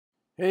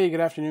Hey,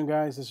 good afternoon,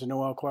 guys. This is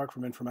Noel Clark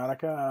from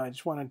Informatica. I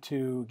just wanted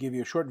to give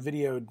you a short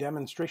video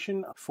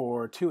demonstration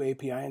for two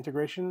API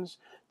integrations.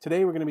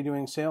 Today we're going to be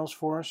doing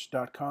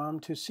Salesforce.com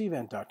to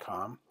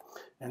CVENT.com,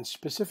 and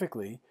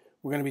specifically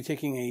we're going to be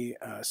taking a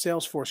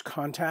Salesforce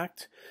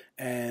contact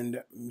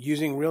and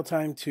using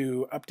real-time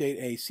to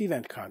update a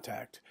CVENT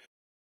contact.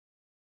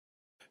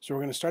 So we're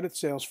going to start at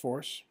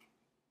Salesforce,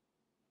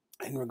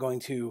 and we're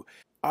going to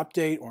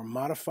update or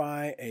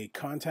modify a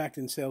contact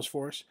in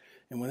Salesforce.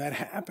 And when that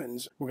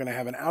happens, we're going to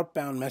have an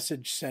outbound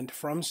message sent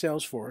from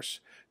Salesforce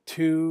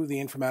to the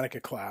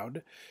Informatica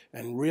cloud,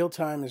 and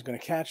real-time is going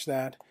to catch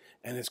that,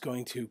 and it's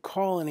going to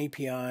call an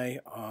API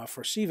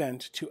for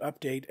CVENT to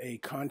update a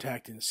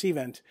contact in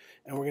CVENT,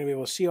 and we're going to be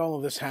able to see all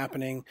of this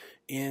happening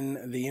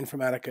in the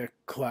Informatica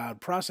Cloud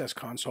Process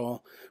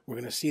Console. We're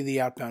going to see the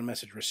outbound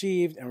message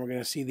received, and we're going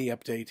to see the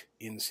update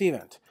in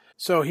CVENT.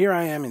 So here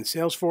I am in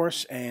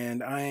Salesforce,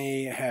 and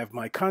I have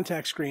my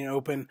contact screen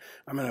open.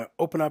 I'm going to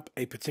open up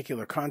a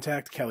particular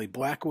contact, Kelly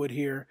Blackwood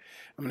here.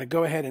 I'm going to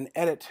go ahead and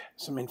edit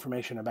some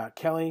information about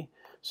Kelly.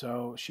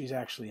 So she's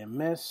actually a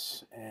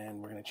Miss,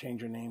 and we're going to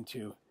change her name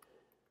to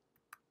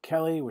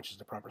Kelly, which is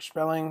the proper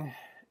spelling,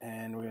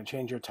 and we're going to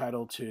change her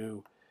title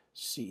to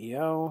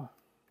CEO.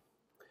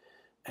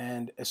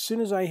 And as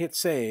soon as I hit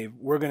save,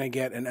 we're going to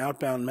get an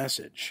outbound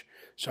message.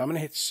 So I'm going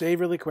to hit save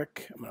really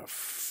quick. I'm going to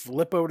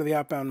flip over to the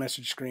outbound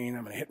message screen.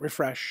 I'm going to hit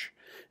refresh,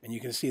 and you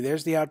can see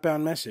there's the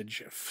outbound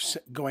message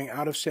going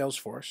out of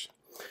Salesforce.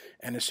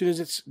 And as soon as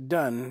it's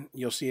done,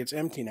 you'll see it's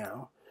empty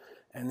now.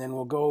 And then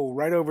we'll go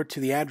right over to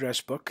the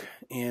address book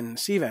in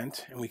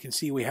CVENT, and we can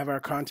see we have our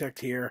contact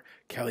here,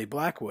 Kelly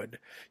Blackwood.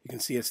 You can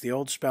see it's the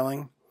old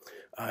spelling.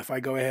 If I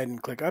go ahead and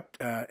click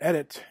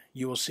edit,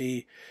 you will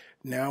see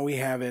now we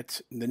have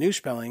it, the new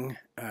spelling,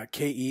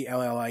 Kellie,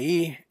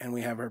 and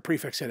we have her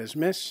prefix set as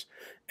Miss,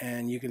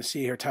 and you can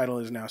see her title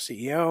is now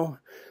CEO.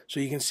 So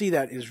you can see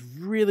that is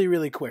really,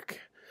 really quick.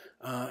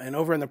 And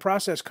over in the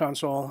process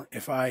console,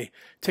 if I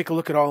take a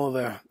look at all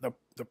of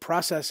the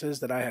processes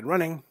that I had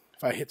running,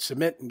 if I hit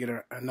submit and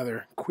get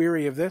another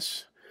query of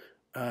this,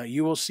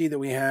 you will see that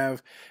we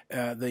have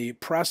the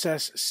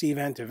process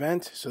CVENT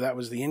event, so that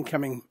was the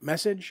incoming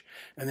message,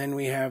 and then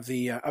we have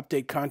the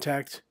update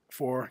contact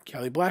for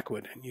Kelly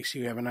Blackwood, and you see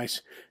we have a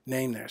nice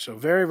name there. So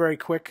very, very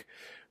quick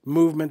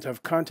movement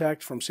of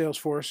contact from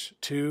Salesforce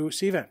to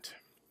CVENT.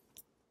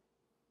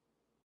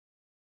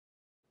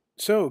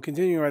 So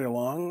continuing right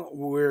along,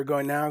 we're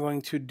now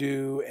going to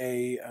do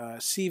a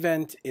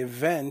CVENT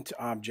event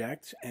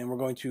object, and we're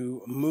going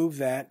to move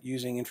that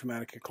using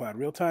Informatica Cloud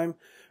Real-Time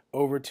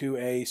over to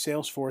a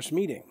Salesforce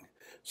meeting.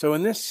 So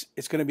in this,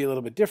 it's going to be a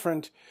little bit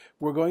different.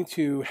 We're going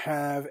to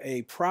have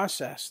a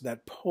process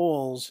that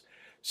pulls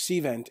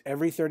CVENT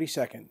every 30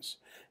 seconds,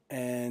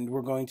 and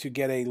we're going to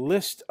get a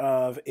list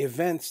of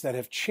events that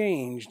have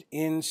changed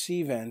in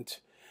CVENT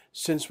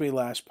since we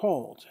last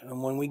polled.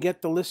 And when we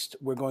get the list,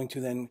 we're going to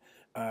then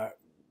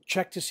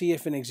check to see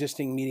if an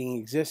existing meeting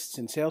exists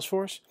in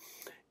Salesforce.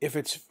 If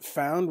it's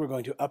found, we're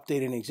going to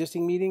update an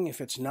existing meeting.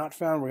 If it's not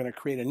found, we're going to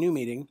create a new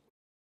meeting.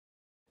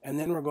 And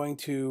then we're going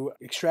to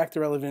extract the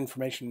relevant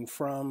information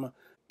from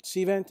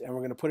CVENT, and we're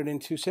going to put it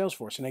into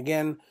Salesforce. And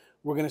again,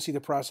 we're going to see the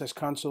process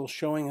console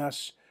showing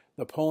us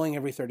the polling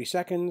every 30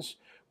 seconds.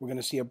 We're going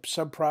to see a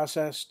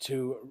sub-process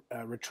to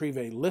retrieve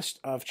a list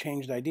of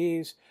changed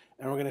IDs,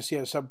 and we're going to see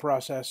a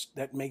sub-process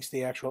that makes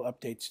the actual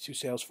updates to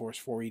Salesforce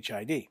for each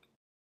ID.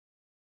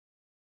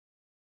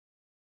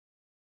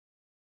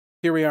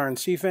 Here we are in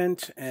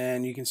CVENT,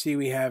 and you can see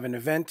we have an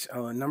event,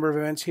 a number of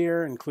events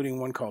here, including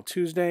one called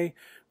Tuesday.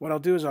 What I'll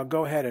do is I'll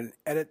go ahead and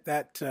edit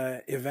that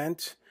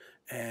event,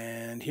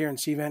 and here in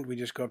CVENT we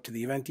just go up to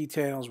the event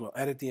details, we'll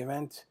edit the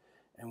event,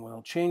 and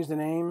we'll change the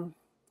name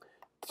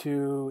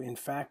to, in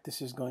fact,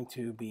 this is going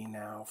to be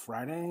now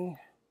Friday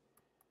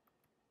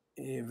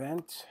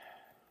event,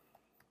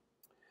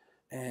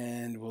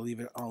 and we'll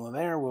leave it all in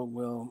there.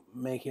 We'll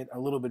make it a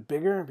little bit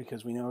bigger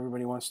because we know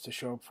everybody wants to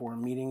show up for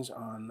meetings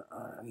on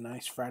a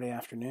nice Friday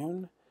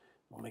afternoon.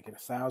 We'll make it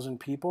 1,000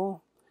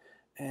 people,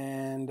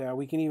 and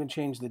we can even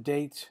change the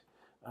date.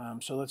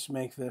 So let's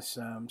make this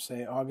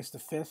say August the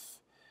 5th,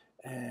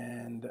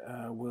 and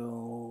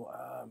we'll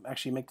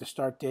actually make the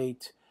start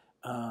date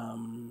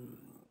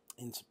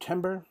in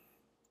September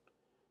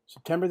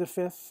the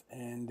 5th,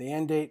 and the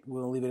end date,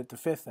 we'll leave it at the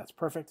 5th. That's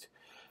perfect.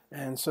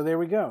 And so there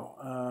we go.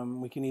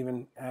 We can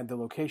even add the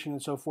location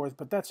and so forth,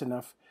 but that's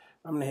enough.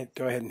 I'm going to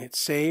go ahead and hit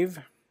save.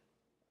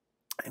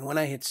 And when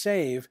I hit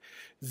save,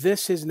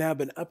 this has now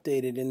been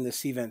updated in the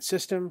CVENT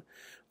system.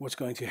 What's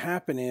going to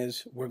happen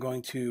is we're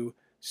going to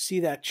see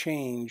that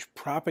change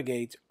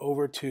propagate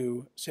over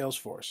to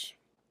Salesforce.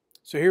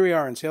 So here we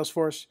are in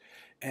Salesforce,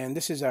 and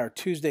this is our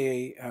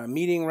Tuesday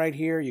meeting right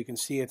here. You can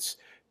see it's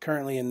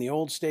currently in the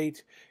old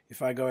state.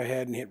 If I go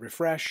ahead and hit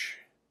refresh,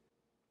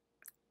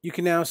 you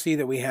can now see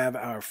that we have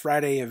our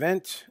Friday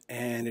event,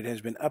 and it has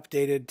been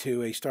updated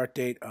to a start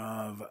date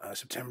of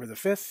September the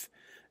 5th,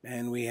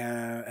 and we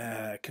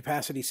have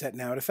capacity set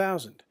now at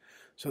 1,000.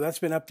 So that's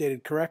been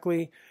updated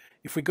correctly.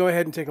 If we go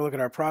ahead and take a look at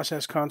our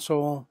process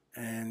console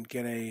and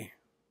get a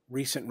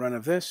recent run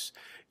of this,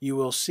 you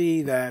will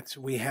see that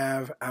we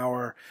have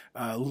our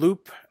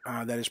loop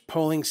that is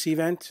polling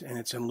CVENT, and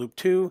it's in loop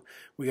 2.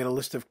 We got a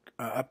list of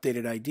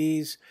updated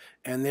IDs,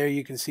 and there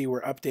you can see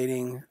we're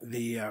updating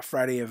the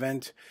Friday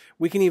event.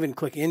 We can even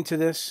click into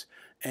this,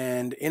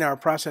 and in our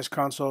process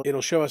console,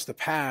 it'll show us the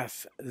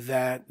path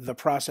that the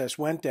process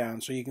went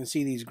down. So you can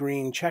see these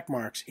green check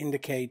marks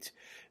indicate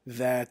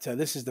that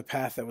this is the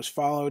path that was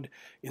followed.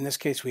 In this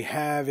case, we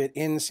have it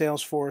in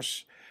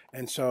Salesforce,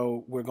 and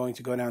so we're going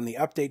to go down the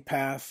update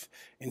path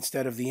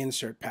instead of the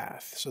insert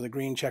path. So the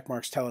green check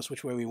marks tell us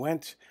which way we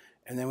went,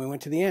 and then we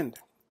went to the end.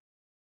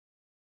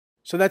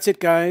 So that's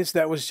it, guys.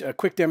 That was a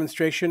quick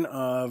demonstration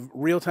of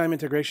real-time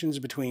integrations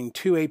between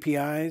two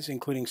APIs,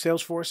 including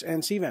Salesforce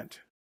and CVENT.